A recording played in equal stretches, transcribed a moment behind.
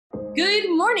Good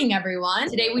morning, everyone.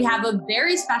 Today we have a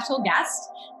very special guest,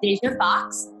 Deja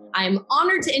Foxx. I'm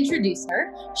honored to introduce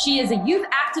her. She is a youth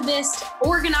activist,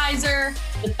 organizer,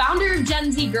 the founder of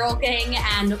GenZGirlGang,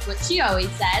 and what she always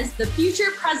says, the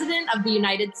future president of the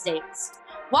United States.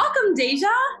 Welcome, Deja.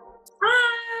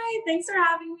 Hi, thanks for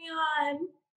having me on.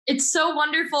 It's so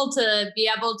wonderful to be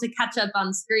able to catch up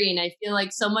on screen. I feel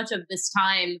like so much of this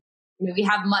time, we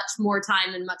have much more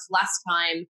time and much less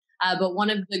time. But one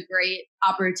of the great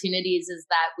opportunities is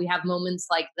that we have moments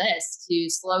like this to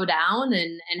slow down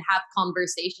and have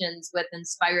conversations with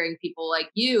inspiring people like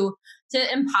you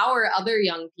to empower other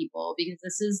young people, because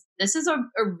this is a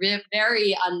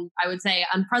very, I would say,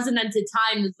 unprecedented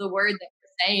time is the word that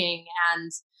we're saying.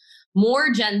 And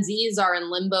more Gen Zs are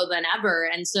in limbo than ever.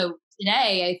 And so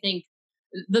today, I think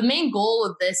the main goal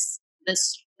of this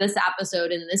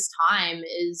episode in this time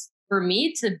is for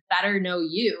me to better know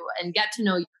you and get to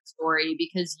know your story,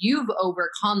 because you've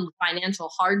overcome financial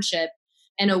hardship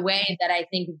in a way that I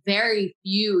think very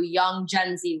few young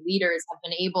Gen Z leaders have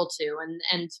been able to.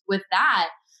 And with that,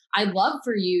 I'd love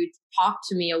for you to talk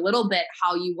to me a little bit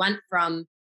how you went from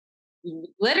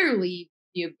literally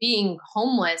being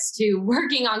homeless to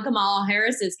working on Kamala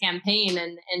Harris's campaign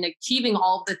and achieving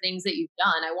all of the things that you've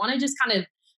done. I want to just kind of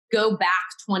go back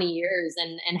 20 years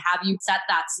and have you set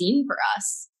that scene for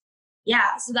us.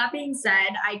 Yeah, so that being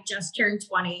said, I just turned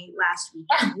 20 last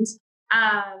weekend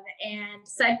and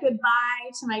said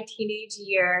goodbye to my teenage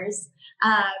years.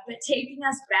 But taking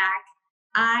us back,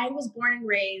 I was born and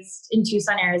raised in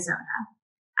Tucson, Arizona.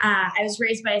 I was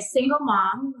raised by a single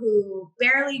mom who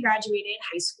barely graduated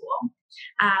high school,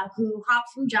 who hopped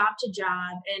from job to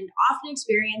job and often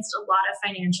experienced a lot of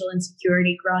financial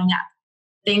insecurity growing up.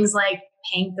 Things like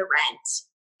paying the rent,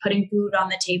 putting food on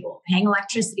the table, paying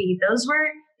electricity. Those were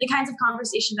the kinds of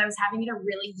conversations I was having at a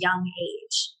really young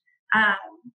age.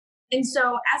 And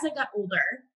so as I got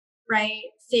older, right,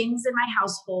 things in my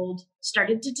household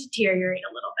started to deteriorate a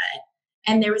little bit.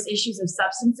 And there was issues of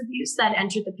substance abuse that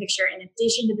entered the picture in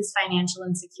addition to this financial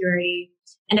insecurity.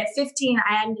 And at 15,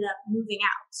 I ended up moving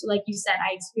out. So like you said,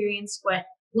 I experienced what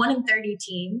 1 in 30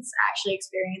 teens actually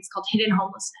experience, called hidden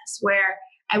homelessness, where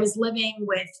I was living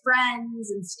with friends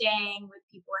and staying with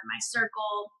people in my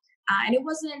circle. And it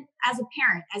wasn't as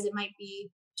apparent as it might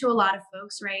be to a lot of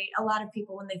folks, right? A lot of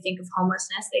people, when they think of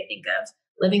homelessness, they think of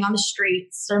living on the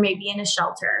streets or maybe in a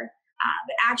shelter.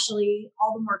 But actually,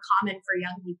 all the more common for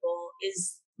young people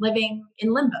is living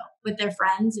in limbo with their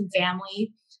friends and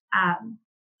family.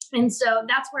 And so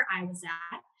that's where I was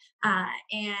at.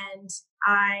 And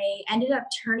I ended up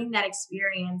turning that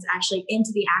experience actually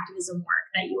into the activism work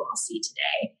that you all see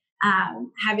today.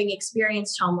 Having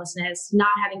experienced homelessness,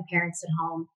 not having parents at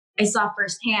home, I saw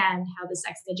firsthand how the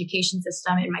sex education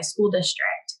system in my school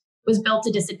district was built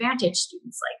to disadvantage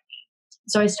students like me.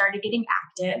 So I started getting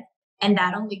active, and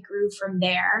that only grew from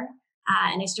there.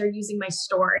 And I started using my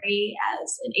story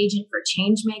as an agent for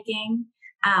change making.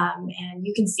 And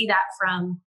you can see that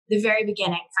from the very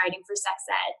beginning, fighting for sex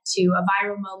ed, to a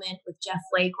viral moment with Jeff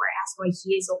Flake, where I asked why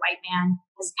he, as a white man,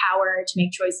 has power to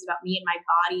make choices about me and my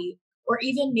body, or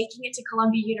even making it to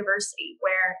Columbia University,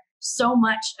 where so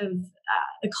much of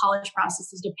the college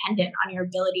process is dependent on your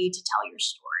ability to tell your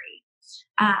story.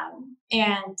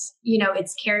 And,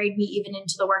 it's carried me even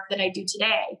into the work that I do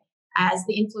today. As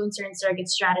the influencer and surrogate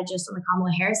strategist on the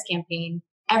Kamala Harris campaign,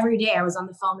 every day I was on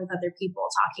the phone with other people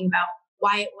talking about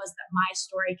why it was that my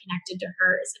story connected to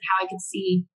hers and how I could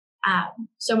see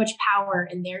so much power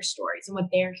in their stories and what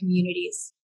their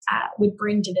communities would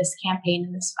bring to this campaign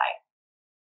and this fight.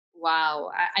 Wow.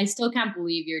 I still can't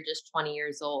believe you're just 20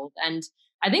 years old. And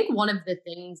I think one of the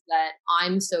things that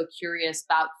I'm so curious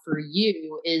about for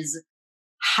you is,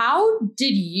 how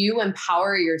did you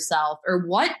empower yourself, or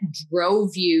what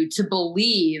drove you to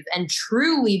believe and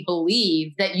truly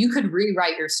believe that you could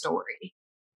rewrite your story?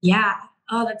 Yeah.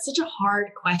 Oh, that's such a hard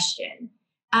question.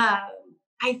 I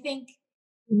think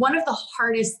one of the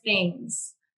hardest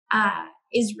things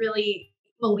is really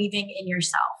believing in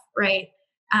yourself, right?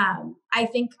 I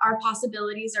think our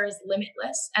possibilities are as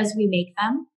limitless as we make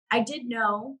them. I did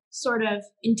know, sort of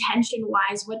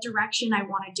intention-wise, what direction I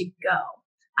wanted to go.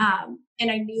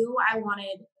 And I knew I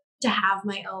wanted to have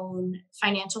my own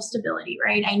financial stability,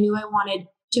 right? I knew I wanted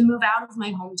to move out of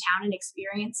my hometown and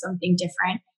experience something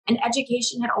different. And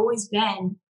education had always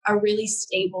been a really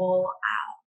stable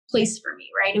place for me,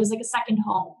 right? It was like a second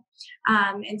home.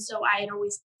 And so I had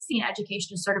always seen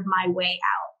education as sort of my way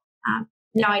out.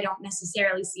 Now I don't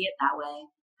necessarily see it that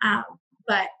way.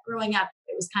 But growing up,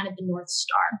 it was kind of the North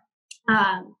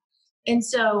Star. And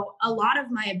so a lot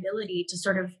of my ability to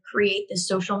sort of create this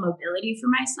social mobility for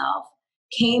myself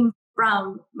came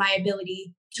from my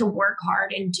ability to work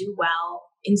hard and do well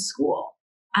in school.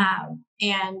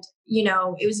 And,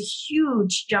 it was a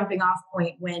huge jumping off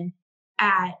point when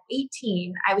at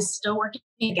 18, I was still working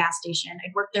at a gas station.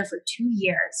 I'd worked there for 2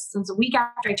 years, since a week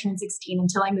after I turned 16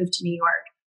 until I moved to New York.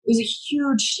 It was a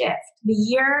huge shift. The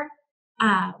year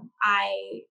I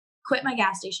quit my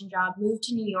gas station job, moved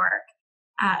to New York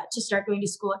to start going to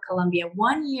school at Columbia.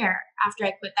 1 year after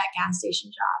I quit that gas station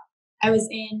job, I was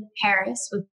in Paris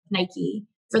with Nike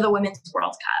for the Women's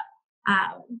World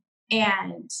Cup.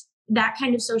 And that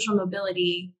kind of social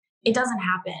mobility, it doesn't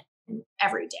happen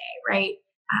every day, right?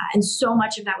 And so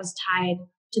much of that was tied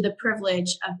to the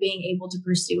privilege of being able to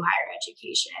pursue higher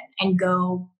education and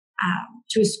go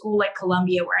to a school like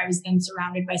Columbia, where I was then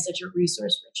surrounded by such a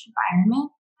resource-rich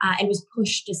environment, and was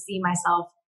pushed to see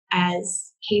myself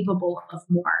as capable of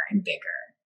more and bigger.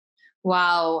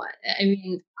 Wow. I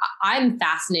mean, I'm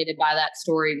fascinated by that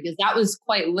story, because that was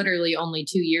quite literally only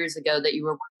 2 years ago that you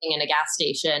were working in a gas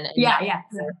station. And Yeah,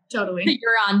 totally.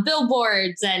 You're on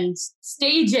billboards and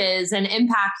stages and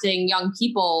impacting young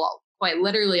people quite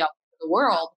literally all over the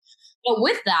world. But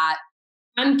with that,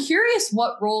 I'm curious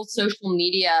what role social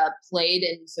media played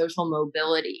in social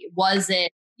mobility. Was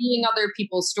it seeing other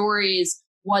people's stories?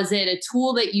 Was it a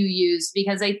tool that you used?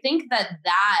 Because I think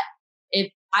if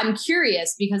I'm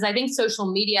curious, because I think social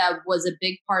media was a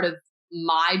big part of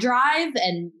my drive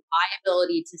and my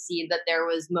ability to see that there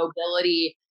was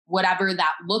mobility, whatever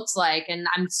that looks like. And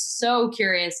I'm so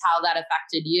curious how that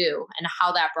affected you and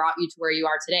how that brought you to where you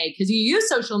are today, because you use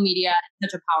social media in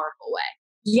such a powerful way.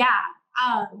 Yeah.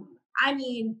 I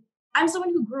mean, I'm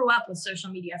someone who grew up with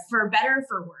social media, for better or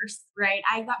for worse, right?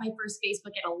 I got my first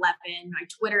Facebook at 11, my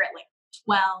Twitter at like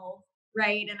 12,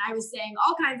 right? And I was saying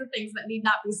all kinds of things that need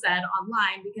not be said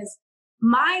online, because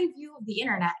my view of the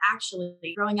internet,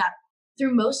 actually growing up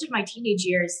through most of my teenage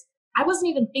years, I wasn't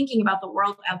even thinking about the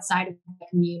world outside of my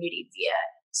community via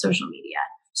social media.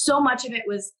 So much of it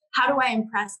was, how do I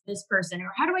impress this person?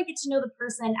 Or how do I get to know the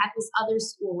person at this other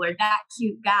school, or that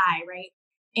cute guy, right?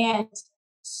 And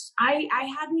I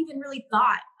hadn't even really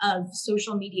thought of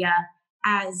social media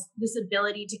as this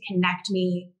ability to connect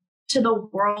me to the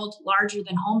world larger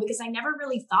than home, because I never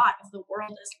really thought of the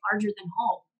world as larger than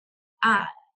home.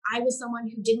 I was someone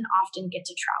who didn't often get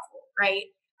to travel,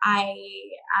 right? I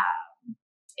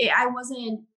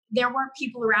wasn't, there weren't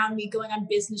people around me going on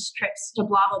business trips to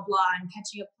blah, blah, blah, and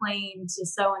catching a plane to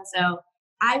so-and-so.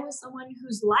 I was someone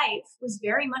whose life was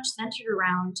very much centered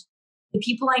around the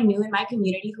people I knew in my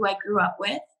community who I grew up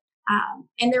with.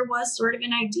 And there was sort of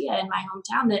an idea in my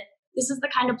hometown that this is the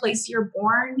kind of place you're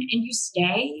born and you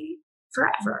stay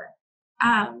forever.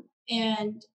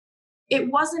 And it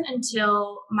wasn't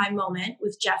until my moment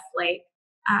with Jeff Flake,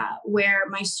 where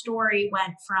my story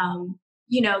went from,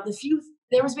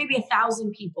 there was maybe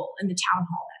 1,000 people in the town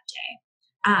hall that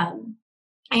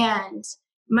day. And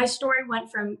my story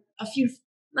went from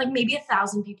maybe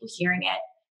 1,000 people hearing it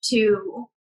to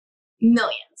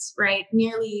millions, right?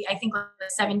 Nearly, I think, like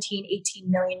 17, 18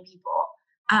 million people.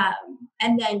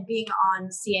 And then being on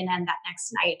CNN that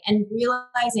next night and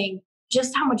realizing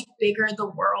just how much bigger the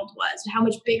world was, how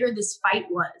much bigger this fight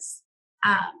was,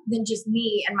 than just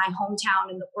me and my hometown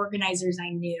and the organizers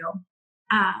I knew.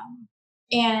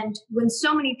 And when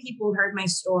so many people heard my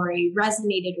story,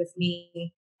 resonated with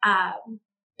me,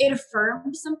 it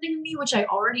affirmed something in me, which I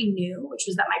already knew, which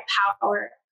was that my power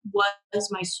was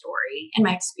my story and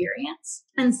my experience.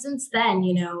 And since then,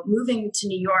 moving to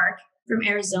New York from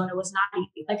Arizona was not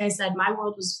easy. Like I said, my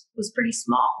world was pretty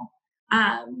small.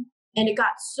 And it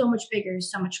got so much bigger,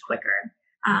 so much quicker.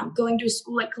 Going to a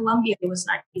school at Columbia was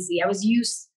not easy.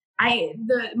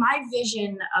 My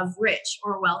vision of rich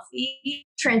or wealthy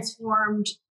transformed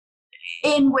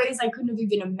in ways I couldn't have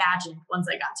even imagined once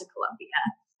I got to Columbia.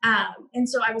 And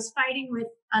so I was fighting with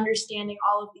understanding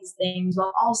all of these things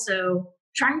while also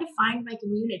trying to find my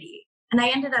community. And I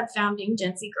ended up founding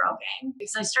GenZGirlGang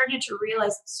because I started to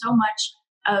realize so much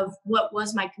of what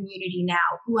was my community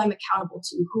now, who I'm accountable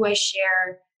to, who I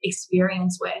share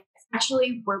experience with,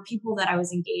 actually were people that I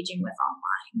was engaging with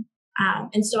online.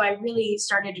 And so I really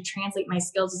started to translate my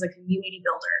skills as a community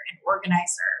builder and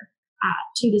organizer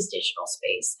to this digital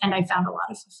space. And I found a lot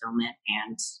of fulfillment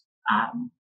and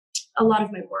a lot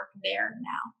of my work there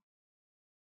now.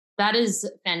 That is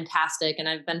fantastic. And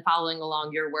I've been following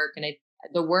along your work, and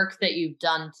the work that you've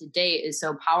done to date is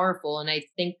so powerful. And I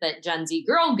think that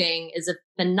GenZGirlGang is a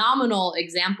phenomenal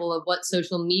example of what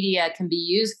social media can be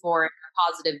used for in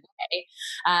a positive way.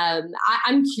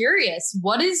 I'm curious,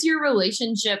 what is your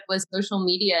relationship with social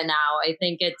media now? I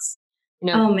think it's,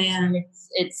 oh man,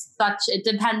 it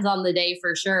depends on the day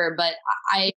for sure. But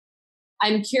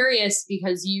I'm curious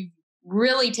because you've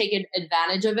really take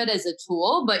advantage of it as a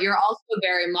tool, but you're also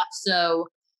very much so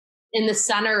in the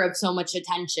center of so much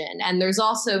attention. And there's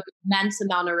also immense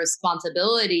amount of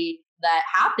responsibility that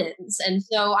happens. And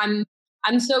so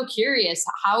I'm so curious,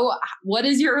 what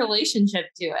is your relationship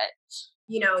to it?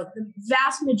 The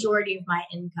vast majority of my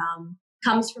income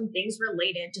comes from things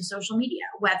related to social media,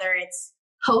 whether it's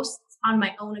posts on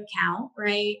my own account,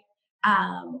 right?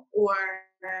 Or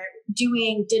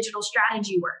doing digital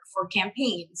strategy work for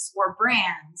campaigns or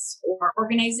brands or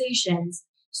organizations.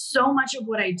 So much of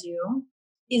what I do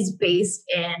is based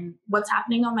in what's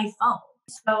happening on my phone.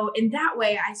 So in that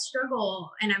way, I struggle,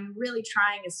 and I'm really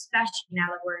trying, especially now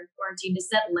that we're in quarantine, to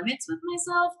set limits with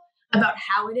myself about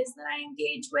how it is that I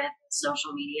engage with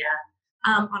social media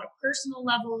on a personal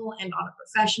level and on a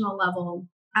professional level.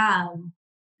 And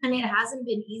it hasn't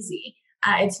been easy.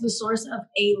 It's the source of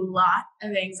a lot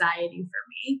of anxiety for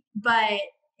me, but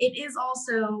it is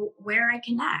also where I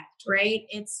connect, right?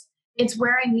 It's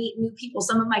where I meet new people.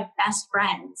 Some of my best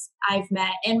friends I've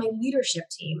met, and my leadership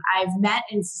team I've met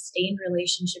and sustained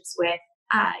relationships with.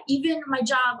 Even my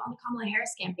job on the Kamala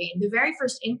Harris campaign, the very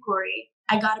first inquiry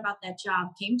I got about that job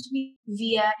came to me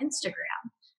via Instagram.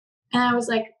 And I was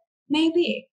like,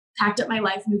 maybe. Packed up my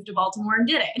life, moved to Baltimore, and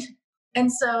did it.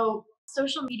 And so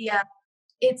social media,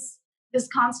 it's this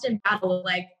constant battle of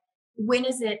like, when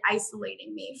is it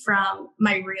isolating me from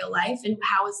my real life? And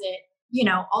how is it,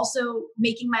 also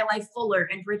making my life fuller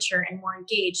and richer and more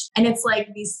engaged? And it's like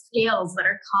these scales that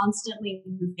are constantly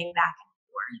moving back and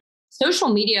forth.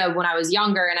 Social media, when I was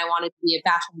younger and I wanted to be a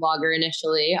fashion blogger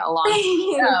initially, a long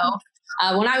time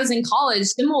ago, when I was in college,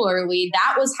 similarly,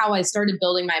 that was how I started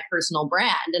building my personal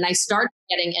brand. And I started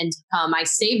getting income. I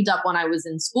saved up when I was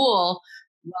in school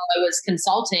while I was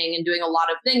consulting and doing a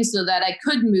lot of things so that I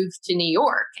could move to New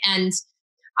York. And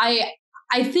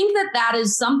I think that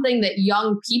is something that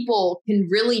young people can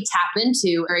really tap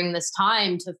into during this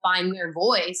time to find their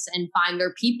voice and find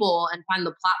their people and find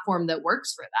the platform that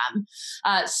works for them.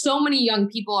 So many young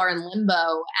people are in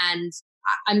limbo, and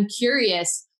I'm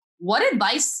curious, what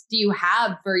advice do you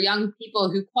have for young people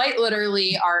who quite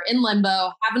literally are in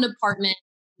limbo, have an apartment,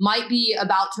 might be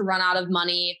about to run out of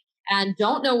money, and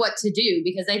don't know what to do?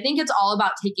 Because I think it's all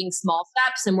about taking small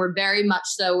steps, and we're very much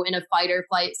so in a fight or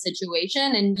flight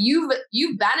situation. And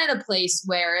you've been at a place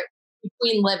where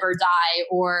between live or die,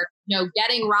 or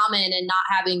getting ramen and not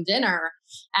having dinner.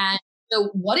 And so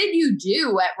what did you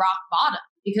do at rock bottom?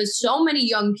 Because so many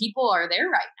young people are there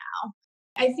right now.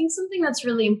 I think something that's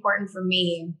really important for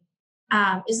me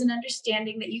is an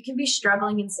understanding that you can be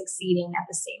struggling and succeeding at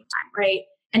the same time, right?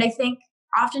 And I think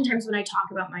oftentimes when I talk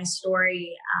about my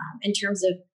story in terms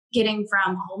of getting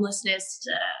from homelessness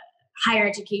to higher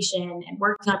education and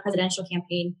working on a presidential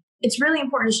campaign, it's really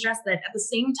important to stress that at the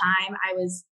same time I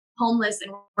was homeless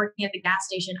and working at the gas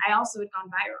station, I also had gone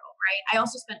viral, right? I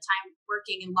also spent time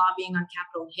working and lobbying on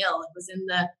Capitol Hill. It was in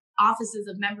the offices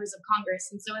of members of Congress.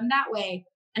 And so in that way,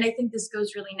 and I think this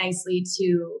goes really nicely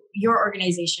to your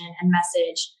organization and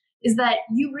message, is that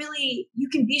you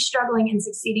can be struggling and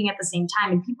succeeding at the same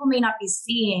time. And people may not be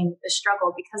seeing the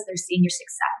struggle because they're seeing your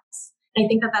success. And I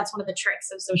think that that's one of the tricks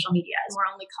of social media, is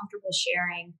we're only comfortable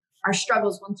sharing our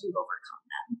struggles once we've overcome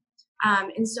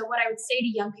them. And so what I would say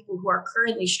to young people who are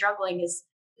currently struggling is,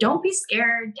 don't be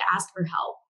scared to ask for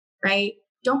help, right?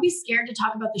 Don't be scared to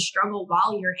talk about the struggle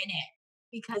while you're in it.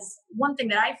 Because one thing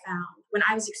that I found when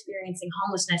I was experiencing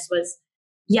homelessness was,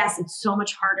 yes, it's so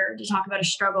much harder to talk about a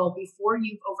struggle before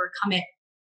you've overcome it.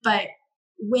 But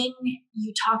when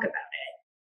you talk about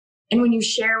it and when you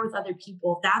share with other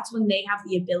people, that's when they have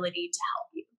the ability to help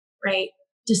you, right?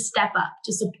 To step up,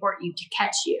 to support you, to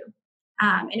catch you.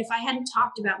 And if I hadn't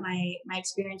talked about my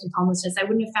experience with homelessness, I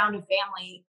wouldn't have found a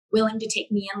family willing to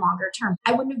take me in longer term.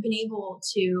 I wouldn't have been able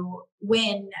to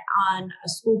win on a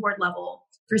school board level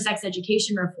for sex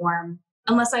education reform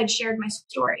unless I'd shared my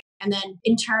story. And then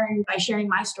in turn, by sharing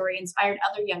my story, inspired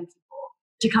other young people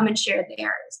to come and share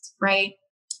theirs, right?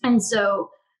 And so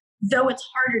though it's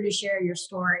harder to share your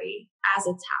story as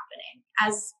it's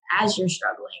happening, as you're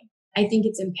struggling, I think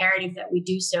it's imperative that we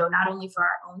do so, not only for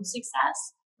our own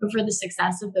success, but for the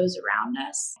success of those around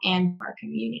us and our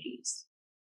communities.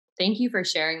 Thank you for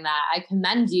sharing that. I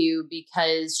commend you,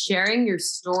 because sharing your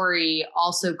story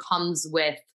also comes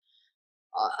with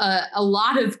a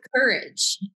lot of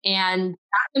courage, and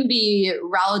that can be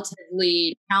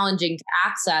relatively challenging to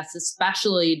access,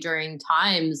 especially during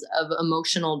times of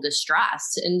emotional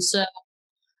distress. And so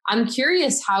I'm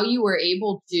curious how you were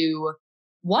able to,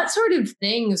 what sort of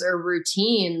things or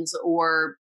routines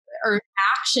or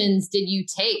actions did you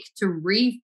take to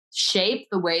reshape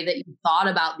the way that you thought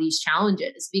about these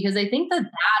challenges? Because I think that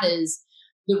is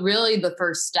really the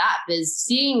first step is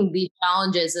seeing these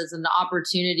challenges as an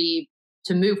opportunity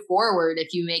to move forward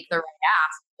if you make the right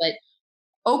ask. But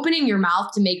opening your mouth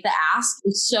to make the ask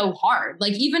is so hard.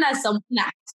 Like, even as someone that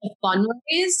has to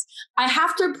fundraise, I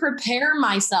have to prepare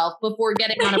myself before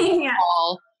getting on a Yeah.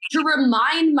 call to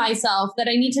remind myself that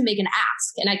I need to make an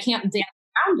ask and I can't dance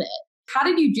around it. How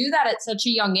did you do that at such a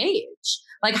young age?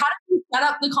 Like, how did you set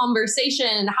up the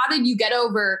conversation? How did you get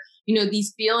over,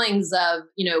 these feelings of,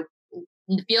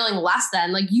 feeling less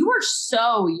than? Like, you were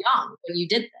so young when you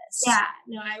did this. Yeah,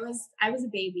 no, I was a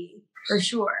baby for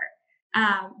sure.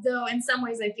 Though in some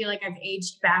ways I feel like I've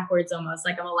aged backwards almost,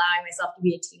 like I'm allowing myself to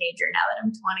be a teenager now that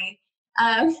I'm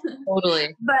 20.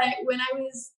 Totally. But when I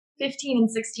was 15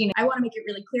 and 16, I want to make it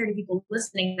really clear to people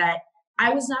listening that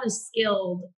I was not as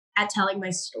skilled at telling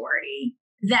my story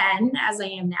then as I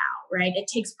am now, right? It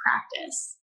takes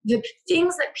practice. The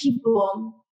things that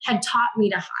people had taught me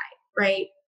to hide, right?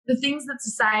 The things that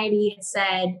society had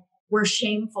said were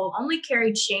shameful only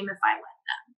carried shame if I let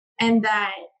them. And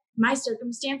that my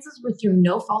circumstances were through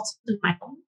no fault of my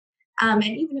own. And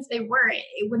even if they were,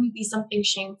 it wouldn't be something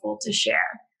shameful to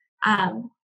share. And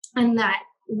that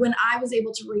when I was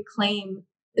able to reclaim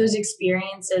those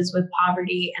experiences with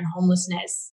poverty and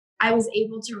homelessness, I was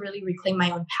able to really reclaim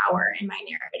my own power in my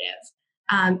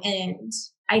narrative. And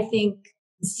I think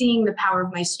seeing the power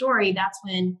of my story, that's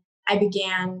when I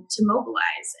began to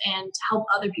mobilize and to help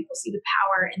other people see the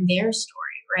power in their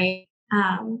story, right?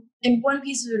 And one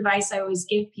piece of advice I always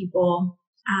give people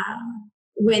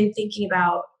when thinking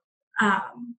about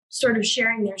sort of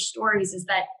sharing their stories is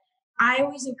that I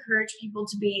always encourage people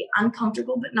to be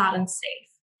uncomfortable but not unsafe.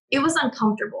 It was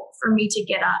uncomfortable for me to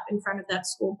get up in front of that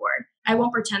school board. I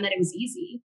won't pretend that it was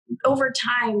easy. Over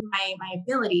time, my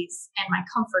abilities and my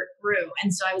comfort grew.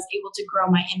 And so I was able to grow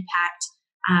my impact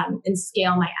and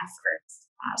scale my efforts.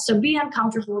 So be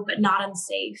uncomfortable but not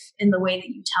unsafe in the way that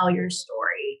you tell your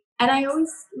story. And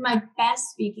my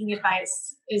best speaking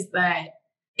advice is that,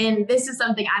 and this is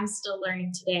something I'm still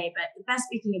learning today, but the best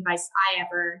speaking advice I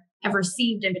ever have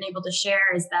received and been able to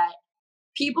share is that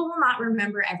people will not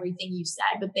remember everything you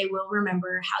said, but they will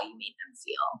remember how you made them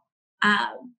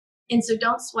feel. And so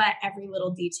don't sweat every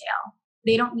little detail.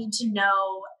 They don't need to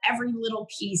know every little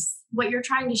piece. What you're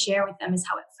trying to share with them is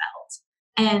how it felt.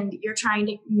 And you're trying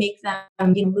to make them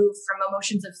move from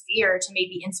emotions of fear to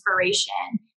maybe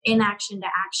inspiration, inaction to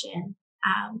action.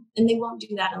 And they won't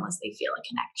do that unless they feel a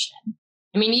connection.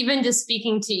 I mean, even just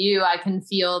speaking to you, I can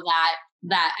feel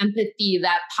that empathy,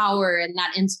 that power, and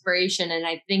that inspiration. And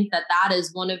I think that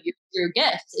is one of your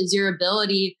gifts, is your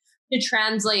ability to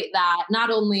translate that not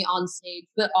only on stage,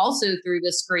 but also through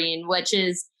the screen, which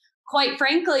is quite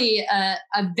frankly a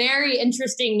very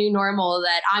interesting new normal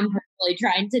that I'm personally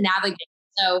trying to navigate.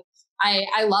 So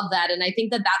I love that. And I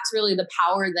think that that's really the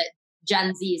power that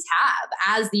Gen Zs have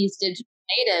as these digital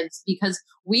natives, because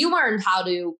we learned how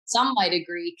to, some might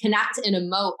agree, connect and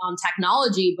emote on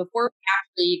technology before we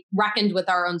actually reckoned with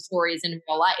our own stories in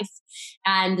real life.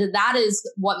 And that is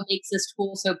what makes this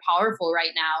tool so powerful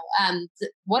right now.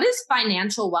 What does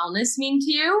financial wellness mean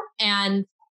to you? And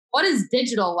what does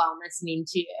digital wellness mean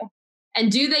to you?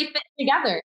 And do they fit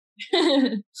together?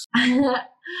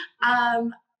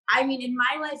 I mean, in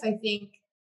my life, I think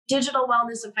digital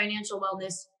wellness and financial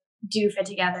wellness do fit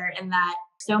together in that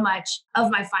so much of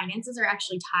my finances are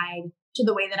actually tied to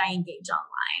the way that I engage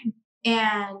online.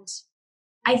 And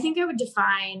I think I would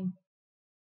define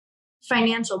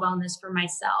financial wellness for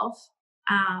myself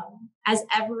as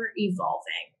ever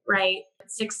evolving, right?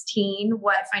 At 16,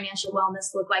 what financial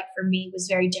wellness looked like for me was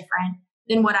very different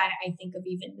than what I think of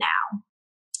even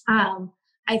now.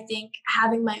 I think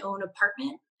having my own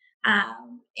apartment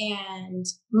and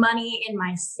money in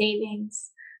my savings,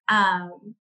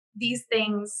 these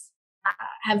things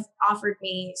have offered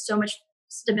me so much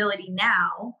stability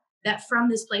now that from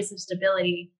this place of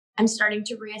stability, I'm starting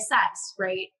to reassess,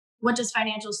 right? What does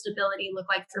financial stability look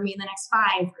like for me in the next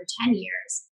 5 or 10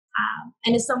 years?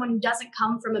 And as someone who doesn't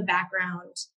come from a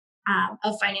background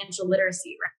of financial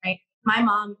literacy, right? My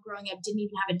mom growing up didn't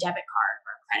even have a debit card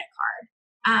or a credit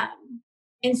card.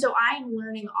 And so I'm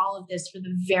learning all of this for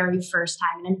the very first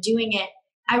time. And I'm doing it,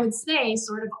 I would say,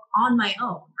 sort of on my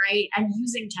own, right? I'm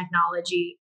using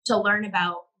technology to learn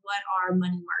about what are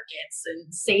money markets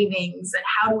and savings and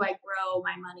how do I grow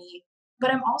my money.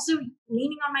 But I'm also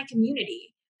leaning on my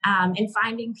community and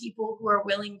finding people who are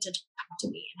willing to talk to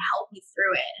me and help me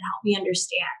through it and help me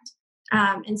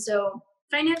understand. And so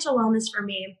financial wellness for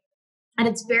me at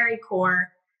its very core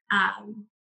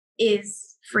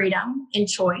is freedom and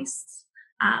choice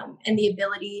and the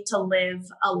ability to live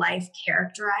a life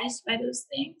characterized by those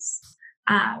things.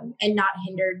 and not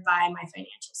hindered by my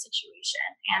financial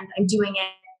situation. And I'm doing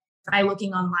it by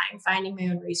looking online, finding my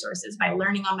own resources, by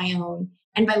learning on my own,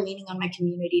 and by leaning on my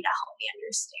community to help me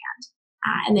understand.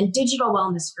 And then digital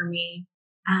wellness for me,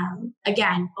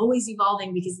 again, always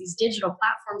evolving because these digital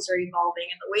platforms are evolving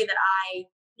and the way that I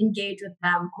engage with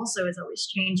them also is always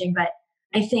changing. But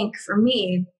I think for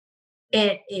me,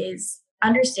 it is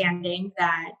understanding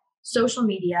that social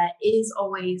media is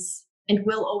always and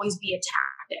will always be a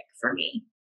tactic for me,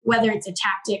 whether it's a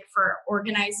tactic for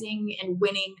organizing and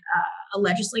winning a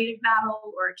legislative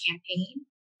battle or a campaign,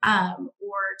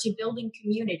 or to building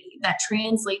community that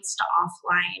translates to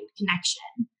offline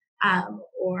connection,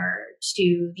 or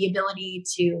to the ability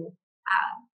to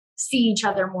see each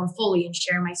other more fully and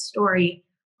share my story,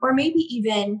 or maybe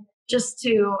even just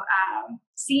to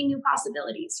see new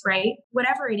possibilities, right?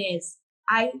 Whatever it is,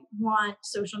 I want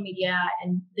social media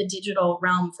and the digital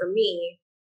realm for me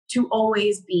to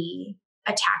always be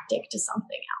a tactic to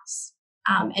something else,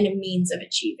 and a means of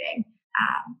achieving.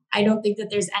 I don't think that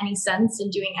there's any sense in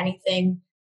doing anything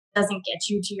that doesn't get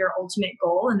you to your ultimate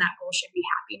goal, and that goal should be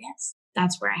happiness.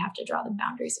 That's where I have to draw the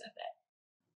boundaries with it.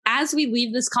 As we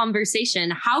leave this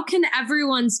conversation, how can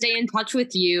everyone stay in touch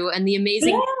with you and the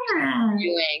amazing things you're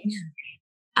doing?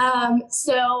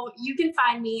 So you can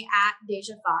find me at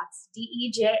Deja Foxx,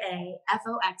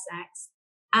 DejaFoxx.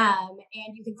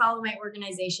 And you can follow my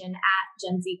organization at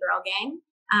GenZGirlGang.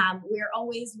 We're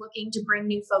always looking to bring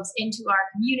new folks into our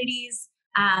communities.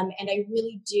 And I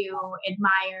really do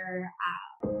admire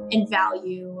and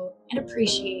value and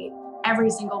appreciate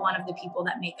every single one of the people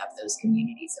that make up those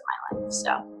communities in my life.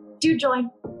 So do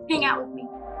join, hang out with me.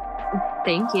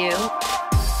 Thank you.